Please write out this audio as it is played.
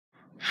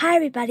Hi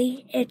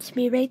everybody, it's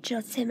me Rachel,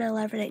 it's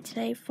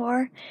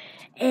Tim118994,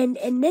 and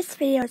in this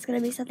video it's going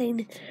to be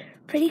something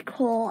pretty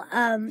cool.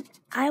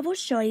 I will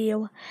show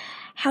you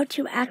how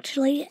to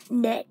actually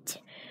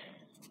knit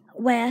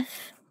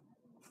with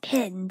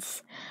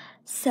pins.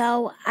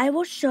 So I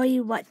will show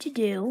you what to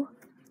do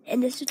in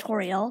this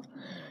tutorial.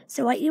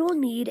 So what you will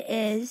need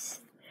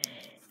is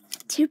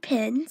 2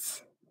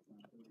 pins.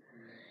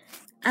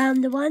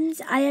 The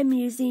ones I am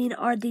using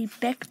are the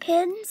Bic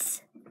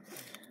pins.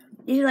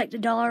 These are like the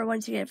dollar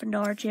ones you get from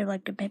Dollar Tree,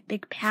 like a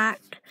big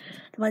pack.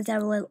 The ones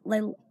that have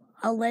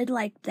a lid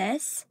like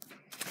this.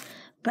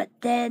 But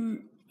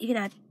then you can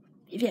have,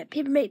 if you have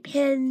Papermate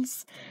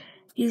pins,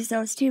 use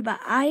those too. But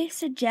I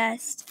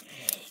suggest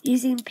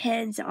using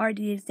pins that are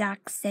the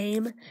exact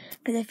same.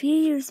 Because if you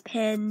use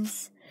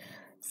pins,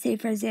 say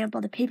for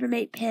example the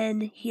Papermate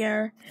pin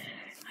here,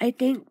 I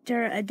think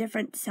they're a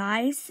different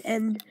size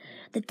and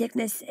the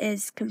thickness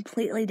is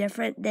completely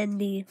different than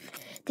the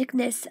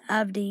thickness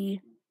of the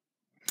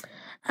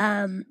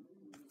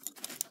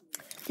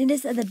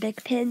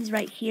Bic pins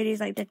right here. These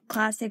like the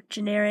classic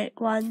generic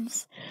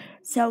ones.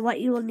 So what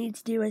you will need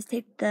to do is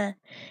take the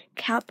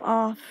cap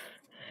off,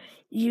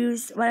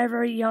 use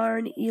whatever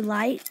yarn you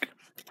like.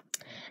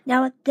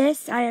 Now with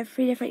this, I have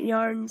 3 different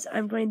yarns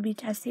I'm going to be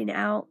testing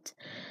out.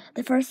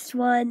 The first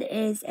one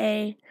is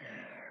a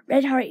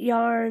Red Heart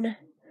yarn,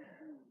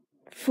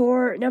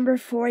 number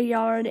 4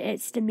 yarn.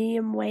 It's the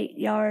medium weight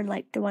yarn,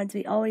 like the ones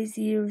we always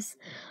use,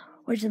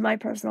 which is my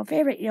personal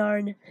favorite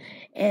yarn,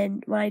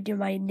 and when I do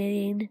my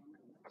knitting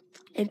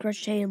and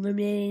crochet and loom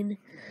knitting.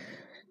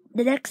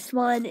 The next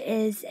one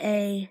is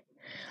a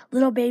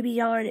little baby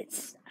yarn.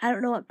 I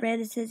don't know what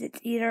brand this is. It's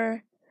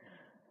either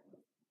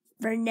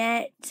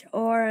Bernette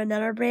or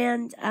another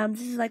brand.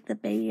 This is like the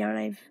baby yarn.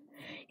 I've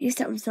used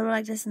something similar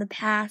like this in the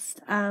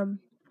past.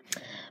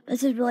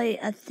 This is really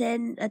a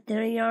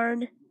thinner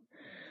yarn.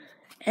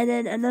 And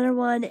then another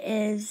one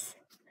is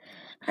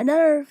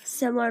another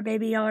similar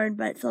baby yarn,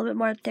 but it's a little bit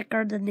more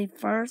thicker than the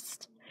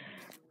first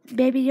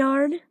baby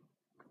yarn.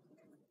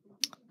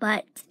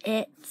 But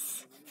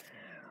it's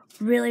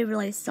really,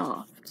 really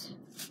soft.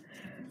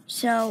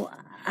 So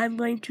I'm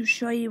going to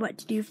show you what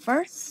to do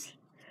first.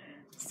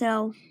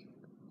 So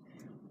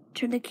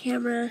turn the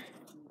camera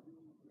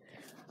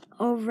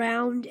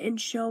around and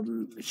show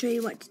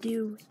you what to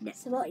do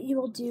next. So what you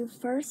will do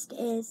first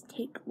is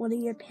take one of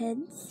your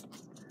pins.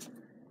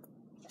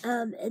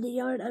 And the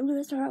yarn I'm going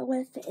to start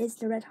with is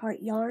the Red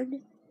Heart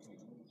yarn.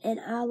 And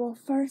I will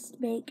first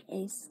make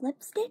a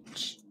slip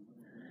stitch.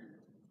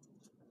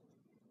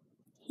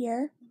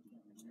 Here.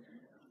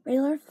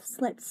 Regular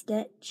slip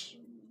stitch,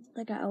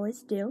 like I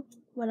always do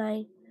when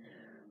I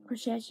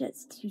crochet.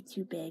 It's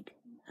too big.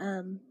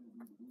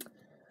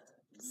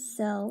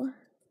 So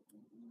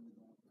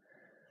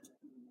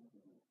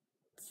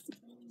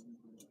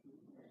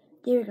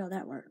there we go,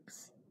 that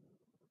works.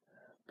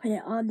 Put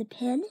it on the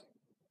pin.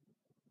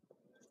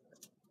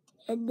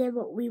 And then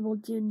what we will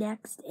do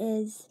next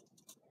is,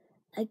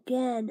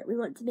 again, we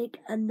want to make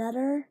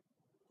another,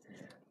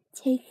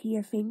 take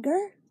your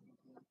finger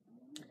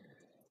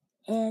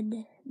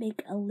and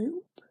make a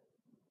loop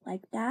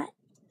like that.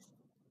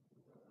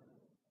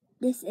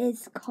 This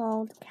is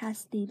called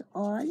casting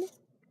on.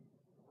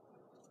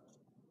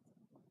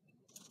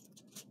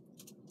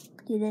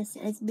 Do this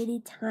as many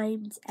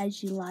times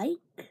as you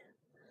like.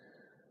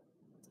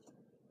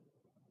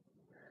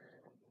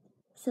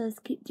 So let's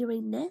keep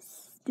doing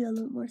this. Do a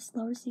little more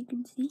slower so you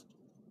can see.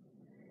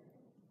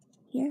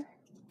 Here.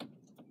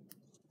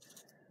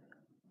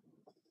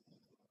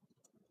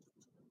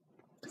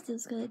 So I'm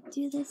just going to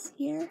do this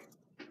here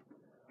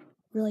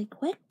really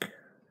quick.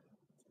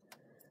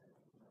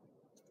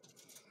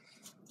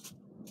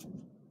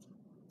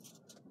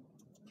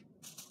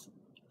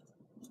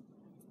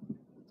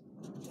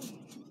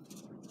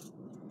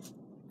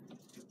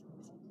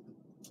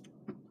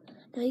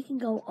 Now you can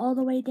go all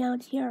the way down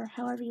here, or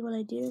however you want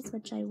to do this,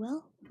 which I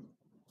will.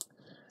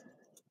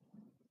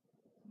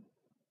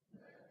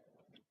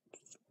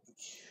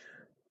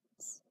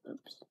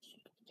 Oops.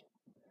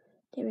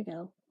 There we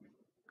go.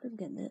 I'm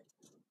getting it.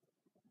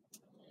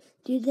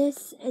 Do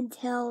this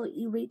until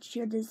you reach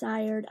your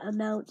desired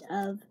amount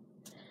of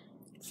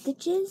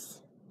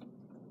stitches.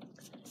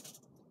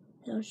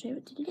 And I'll show you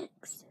what to do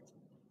next.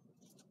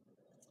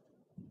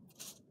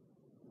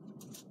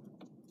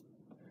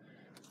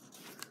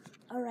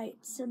 Alright,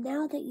 so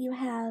now that you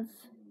have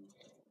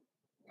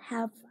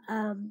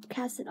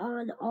casted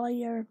on all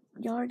your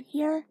yarn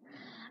here,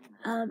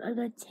 I'm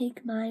going to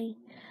take my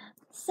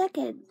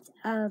second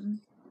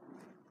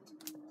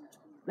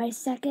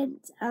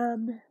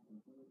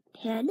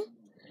pin,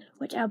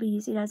 which I'll be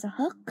using as a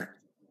hook.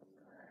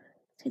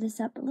 Do this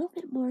up a little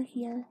bit more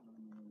here.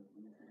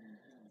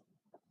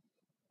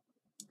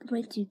 I'm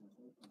going to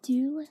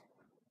do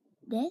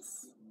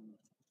this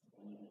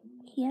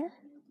here.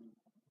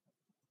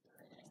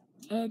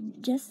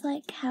 And just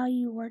like how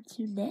you were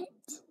to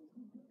knit,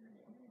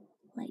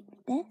 like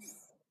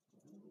this.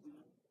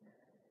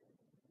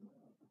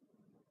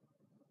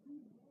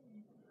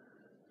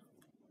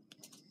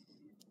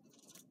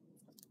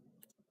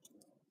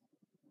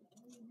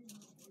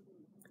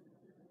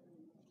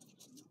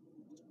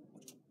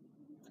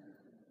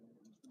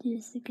 Do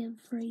this again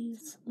for you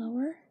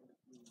slower.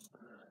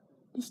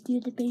 Just do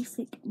the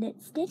basic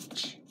knit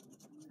stitch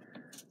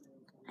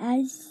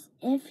as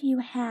if you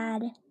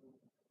had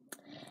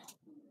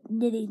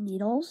knitting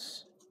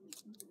needles,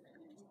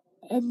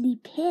 and the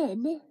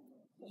pin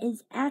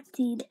is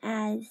acting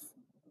as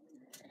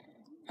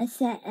a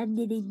set of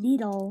knitting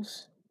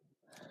needles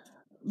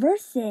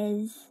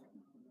versus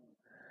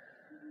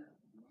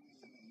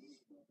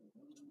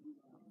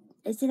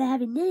instead of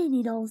having knitting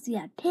needles, you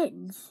have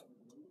pins.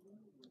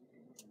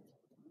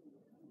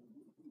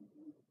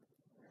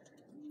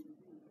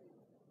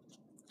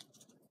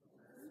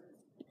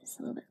 Just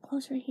a little bit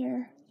closer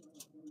here.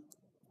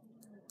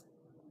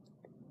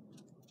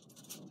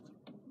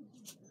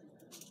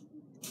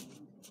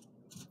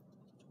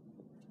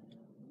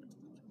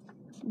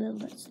 A little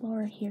bit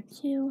slower here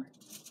too.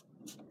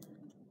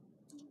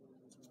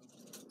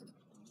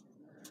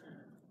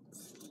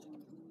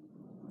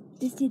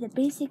 Just do the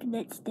basic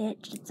knit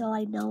stitch. That's all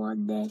I know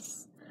on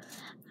this.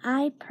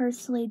 I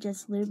personally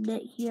just loom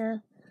knit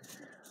here.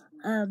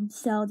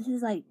 So this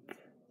is like,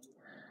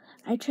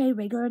 I try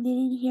regular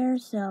knitting here,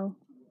 so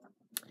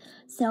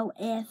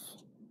if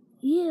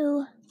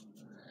you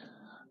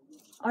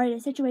are in a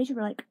situation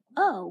where like,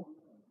 oh,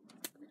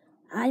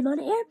 I'm on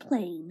an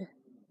airplane,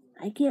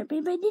 I can't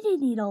bring my knitting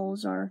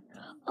needles, or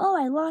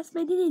oh, I lost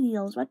my knitting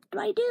needles, what do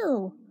I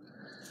do?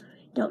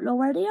 Don't know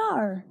where they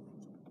are.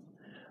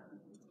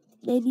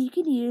 Then you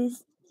can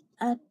use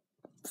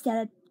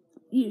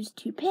use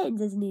 2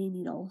 pins as knitting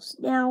needles.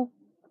 Now,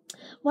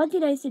 one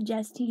thing I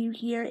suggest to you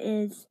here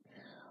is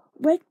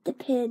with the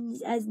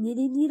pins as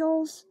knitting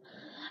needles,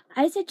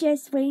 I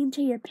suggest waiting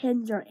until your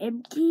pins are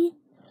empty,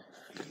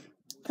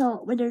 till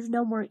when there's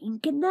no more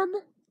ink in them,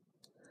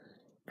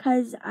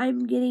 because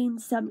I'm getting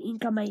some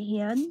ink on my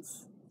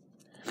hands,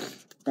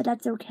 but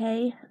that's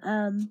okay.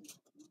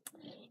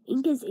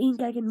 Ink is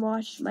ink. I can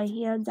wash my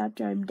hands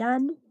after I'm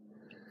done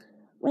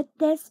with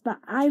this, but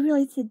I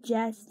really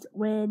suggest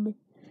when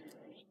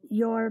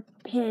your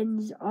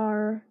pins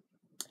are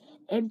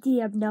empty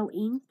of no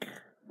ink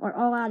or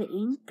all out of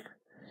ink,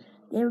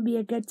 it would be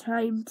a good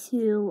time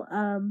to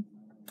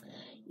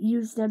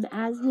use them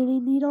as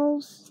knitting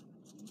needles.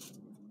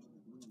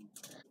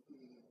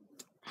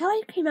 How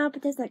I came up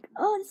with this, like,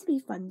 oh, this would be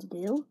fun to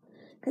do,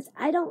 because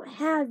I don't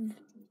have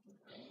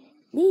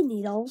knitting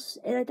needles,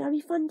 and I thought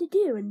it'd be fun to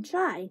do and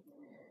try.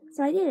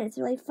 So I did it. It's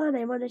really fun.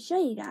 I want to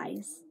show you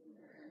guys.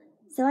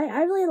 So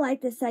I really like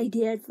this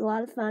idea. It's a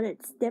lot of fun.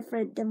 It's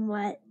different than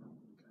what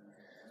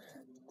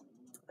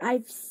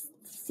I've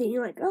seen.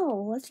 Like,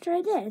 oh, let's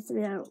try this. I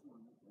mean, I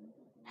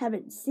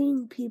haven't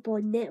seen people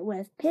knit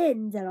with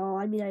pins at all.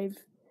 I mean,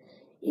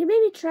 you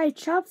maybe try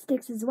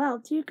chopsticks as well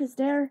too, because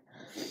they're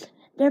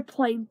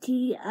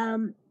pointy.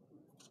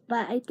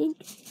 But I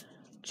think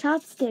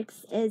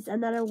chopsticks is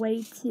another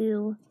way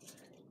to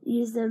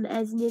use them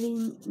as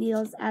knitting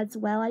needles as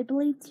well, I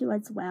believe too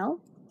as well.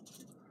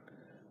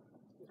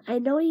 I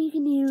know you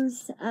can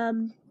use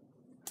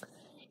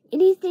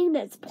anything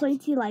that's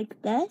pointy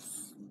like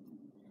this.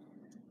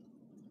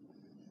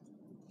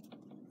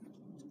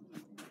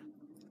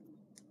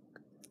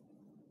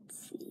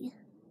 Let's see.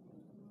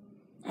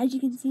 As you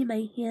can see,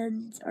 my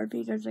hands or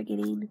fingers are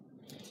getting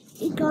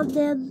ink on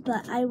them,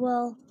 but I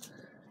will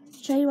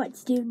show you what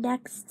to do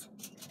next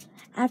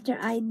after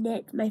I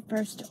knit my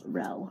first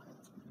row.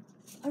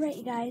 Alright,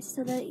 you guys,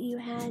 so that you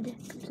had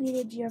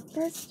completed your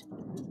first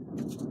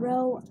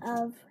row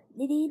of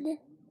knitting,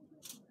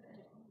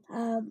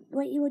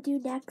 what you will do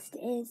next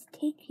is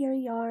take your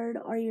yarn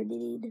or your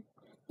knitting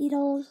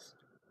needles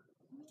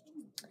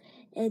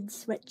and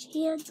switch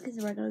hands, because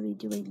we're going to be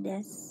doing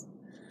this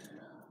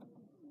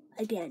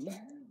again.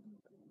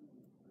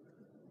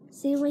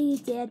 Same way you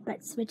did,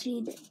 but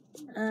switching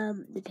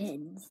the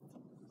pins.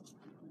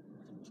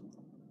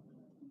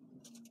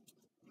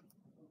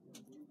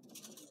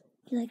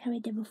 Like how I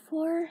did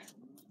before,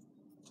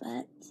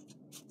 but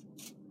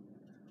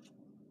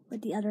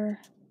with the other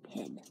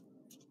pin.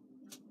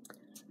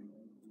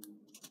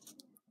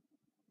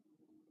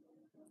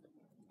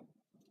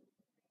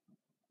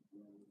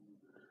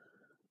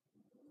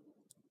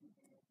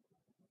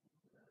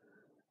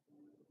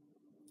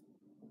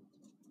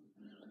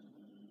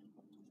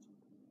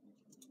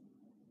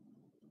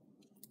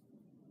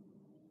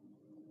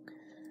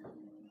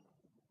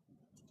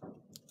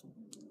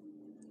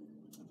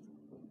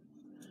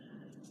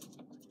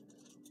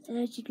 And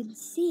as you can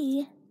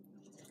see,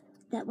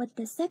 that with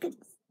the second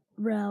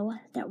row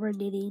that we're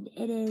knitting,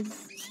 it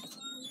is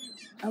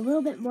a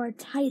little bit more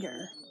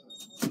tighter.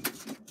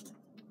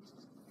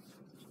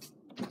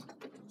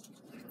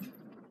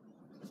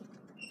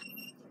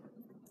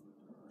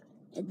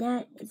 And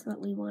that is what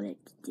we want it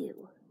to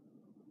do.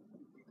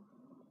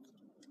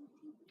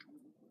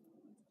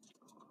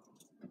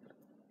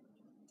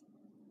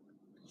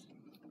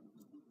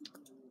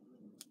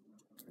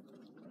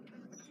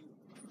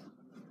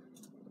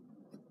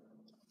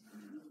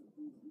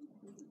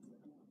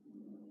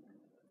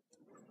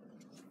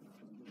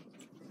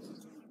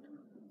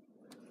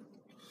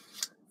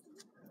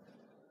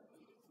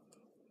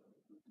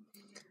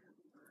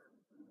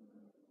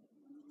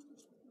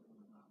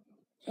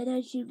 And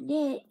as you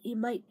knit, you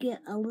might get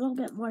a little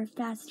bit more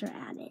faster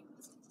at it.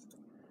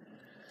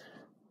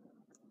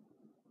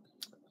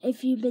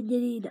 If you've been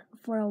knitting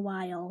for a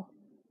while.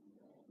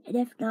 And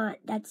if not,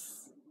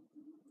 this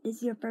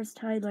is your first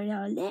time learning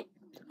how to knit.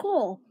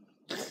 Cool.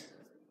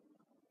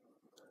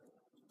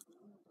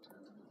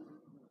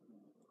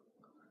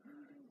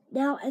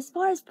 Now, as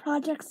far as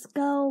projects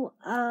go,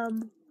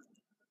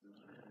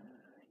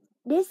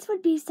 this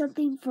would be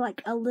something for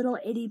like a little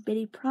itty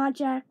bitty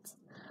project.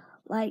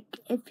 Like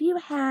if you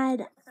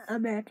had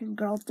American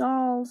Girl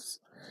dolls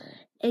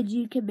and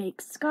you can make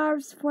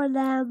scarves for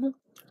them,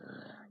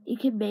 you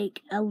can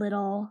make a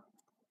little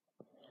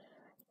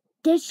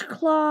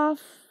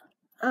dishcloth.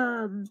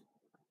 But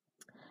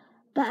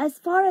as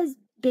far as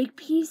big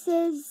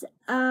pieces,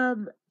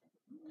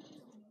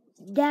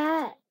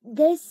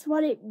 this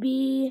wouldn't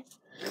be.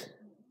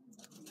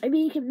 I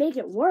mean, you can make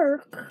it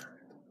work.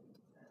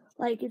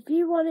 Like, if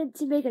you wanted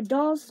to make a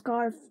doll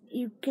scarf,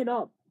 you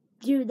cannot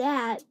do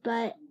that.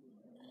 But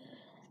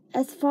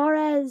as far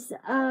as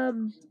a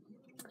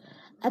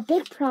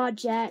big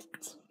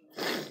project,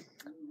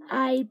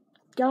 I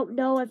don't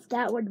know if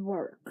that would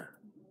work.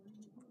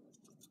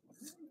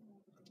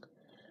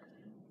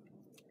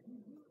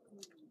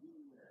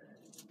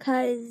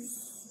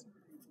 Because,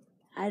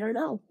 I don't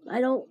know.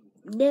 I don't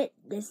knit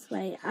this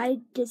way.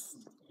 I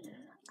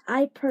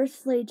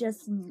personally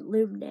just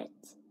loom knit.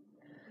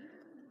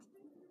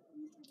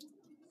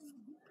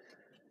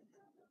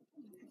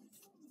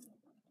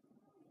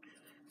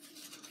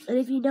 And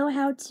if you know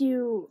how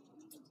to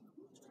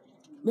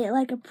knit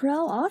like a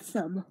pro,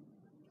 awesome.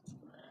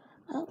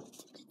 Oh.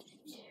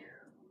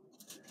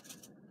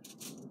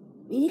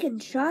 You can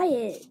try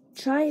it.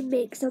 Try and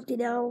make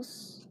something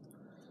else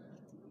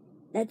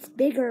that's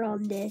bigger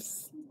on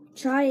this.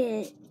 Try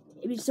it.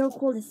 It'd be so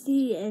cool to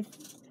see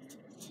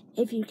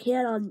if you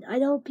can. I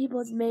know people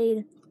have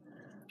made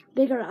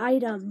bigger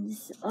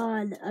items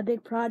on a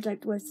big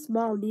project with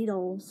small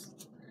needles.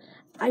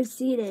 I've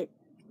seen it.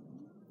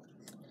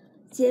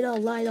 See it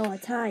online all the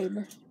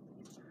time.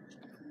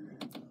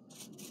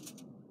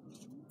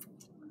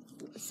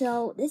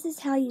 So this is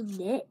how you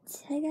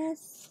knit, I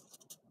guess.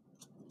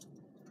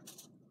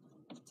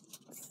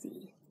 Let's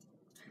see.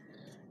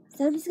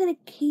 So I'm just gonna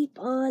keep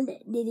on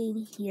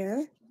knitting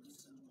here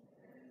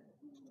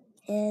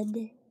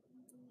and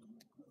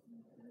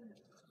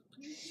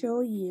show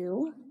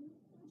you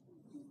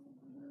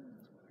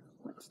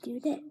what to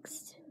do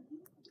next.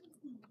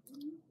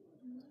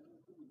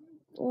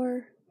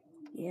 Or,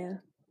 yeah,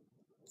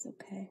 it's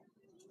okay.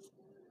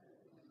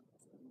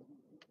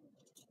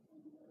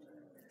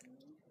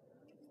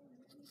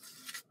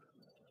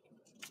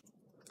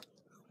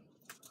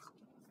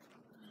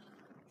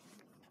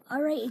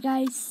 Alright, you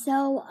guys,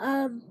 so,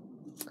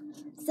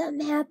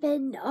 something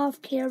happened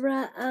off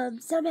camera.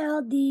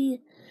 Somehow the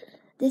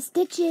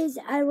stitches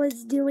I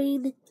was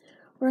doing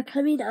were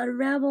coming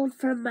unraveled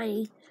from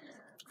the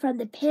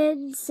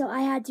pin, so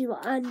I had to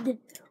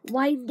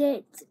unwind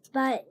it,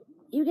 but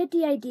you get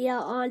the idea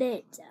on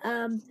it.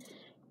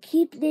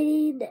 Keep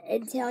knitting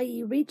until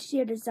you reach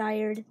your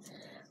desired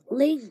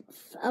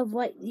length of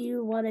what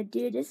you want to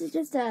do. This is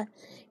just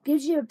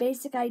gives you a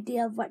basic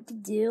idea of what to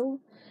do.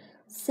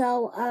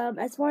 So,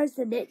 as far as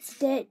the knit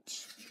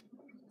stitch,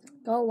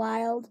 go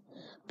wild.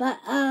 But,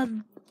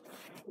 the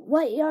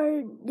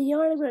yarn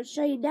I'm going to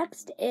show you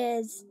next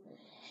is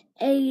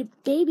a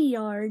baby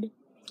yarn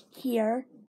here.